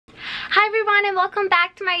everyone, and welcome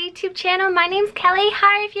back to my YouTube channel. My name's Kelly.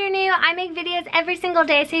 Hi, if you're new. I make videos every single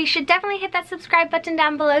day, so you should definitely hit that subscribe button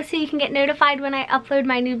down below so you can get notified when I upload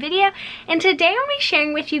my new video. And today I'm going to be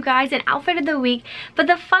sharing with you guys an outfit of the week. But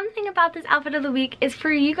the fun thing about this outfit of the week is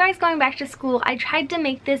for you guys going back to school, I tried to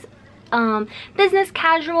make this business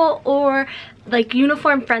casual or like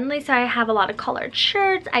uniform friendly. So I have a lot of colored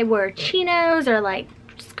shirts. I wear chinos or like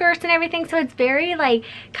skirts and everything, so it's very like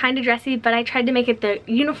kind of dressy, but I tried to make it the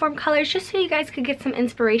uniform colors just so you guys could get some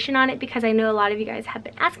inspiration on it, because I know a lot of you guys have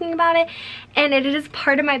been asking about it, and it is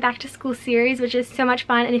part of my back to school series, which is so much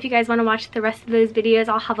fun. And if you guys want to watch the rest of those videos,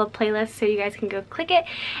 I'll have a playlist so you guys can go click it.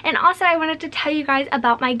 And also I wanted to tell you guys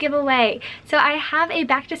about my giveaway. So I have a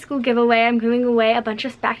back to school giveaway. I'm giving away a bunch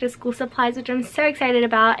of back to school supplies, which I'm so excited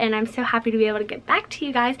about, and I'm so happy to be able to get back to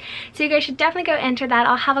you guys. So you guys should definitely go enter that.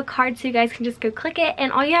 I'll have a card so you guys can just go click it,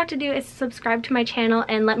 and all you have to do is subscribe to my channel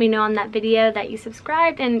and let me know on that video that you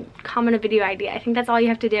subscribed and comment a video idea. I think that's all you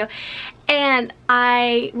have to do. And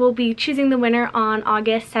I will be choosing the winner on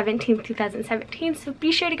August 17th, 2017. So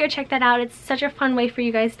be sure to go check that out. It's such a fun way for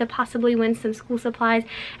you guys to possibly win some school supplies.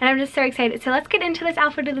 And I'm just so excited. So let's get into this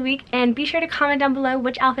outfit of the week, and be sure to comment down below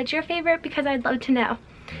which outfit's your favorite, because I'd love to know.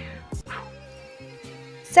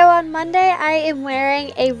 So on Monday, I am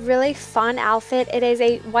wearing a really fun outfit. It is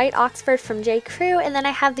a white Oxford from J. Crew, and then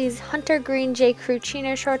I have these hunter green J. Crew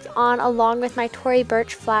chino shorts on, along with my Tory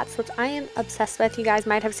Burch flats, which I am obsessed with. You guys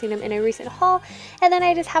might have seen them in a recent haul. And then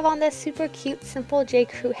I just have on this super cute, simple J.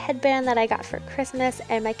 Crew headband that I got for Christmas,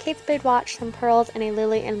 and my Kate Spade watch, some pearls, and a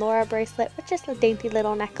Lily and Laura bracelet with just a dainty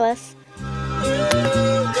little necklace.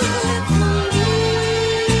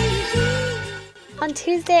 On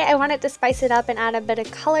Tuesday, I wanted to spice it up and add a bit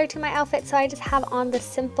of color to my outfit, so I just have on the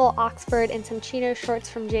simple Oxford and some chino shorts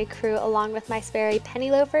from J. Crew, along with my Sperry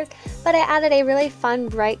penny loafers, but I added a really fun,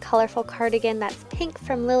 bright, colorful cardigan that's pink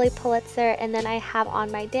from Lily Pulitzer, and then I have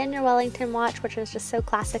on my Daniel Wellington watch, which is just so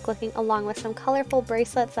classic looking, along with some colorful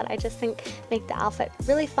bracelets that I just think make the outfit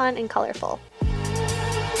really fun and colorful.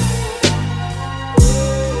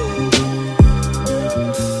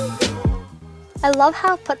 I love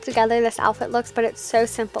how put together this outfit looks, but it's so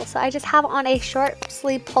simple. So I just have on a short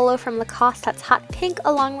sleeve polo from Lacoste that's hot pink,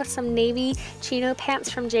 along with some navy chino pants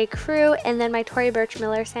from J. Crew, and then my Tory Burch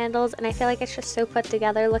Miller sandals. And I feel like it's just so put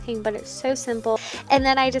together looking, but it's so simple. And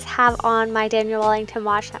then I just have on my Daniel Wellington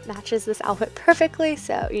watch that matches this outfit perfectly.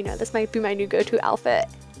 So, you know, this might be my new go-to outfit.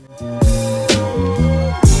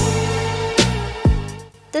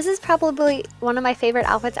 This is probably one of my favorite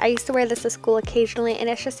outfits. I used to wear this to school occasionally, and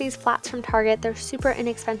it's just these flats from Target. They're super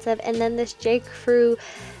inexpensive, and then this J. Crew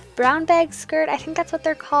brown bag skirt, I think that's what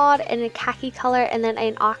they're called, in a khaki color, and then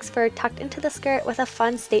an Oxford tucked into the skirt with a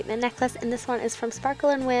fun statement necklace. And this one is from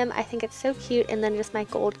Sparkle and Whim. I think it's so cute. And then just my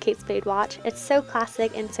gold Kate Spade watch. It's so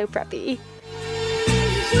classic and so preppy.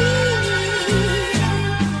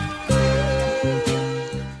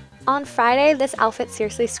 On Friday, this outfit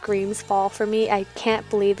seriously screams fall for me. I can't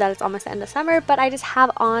believe that it's almost the end of summer, but I just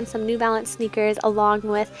have on some New Balance sneakers along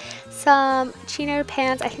with some chino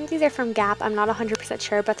pants. I think these are from Gap. I'm not 100%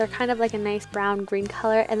 sure, but they're kind of like a nice brown green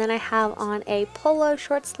color. And then I have on a polo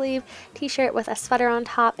short sleeve t-shirt with a sweater on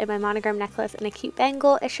top and my monogram necklace and a cute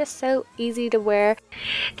bangle. It's just so easy to wear.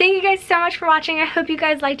 Thank you guys so much for watching. I hope you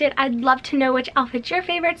guys liked it. I'd love to know which outfit's your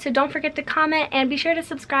favorite, so don't forget to comment, and be sure to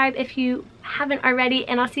subscribe if you haven't already,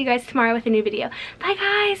 and I'll see you guys tomorrow with a new video. Bye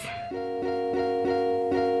guys!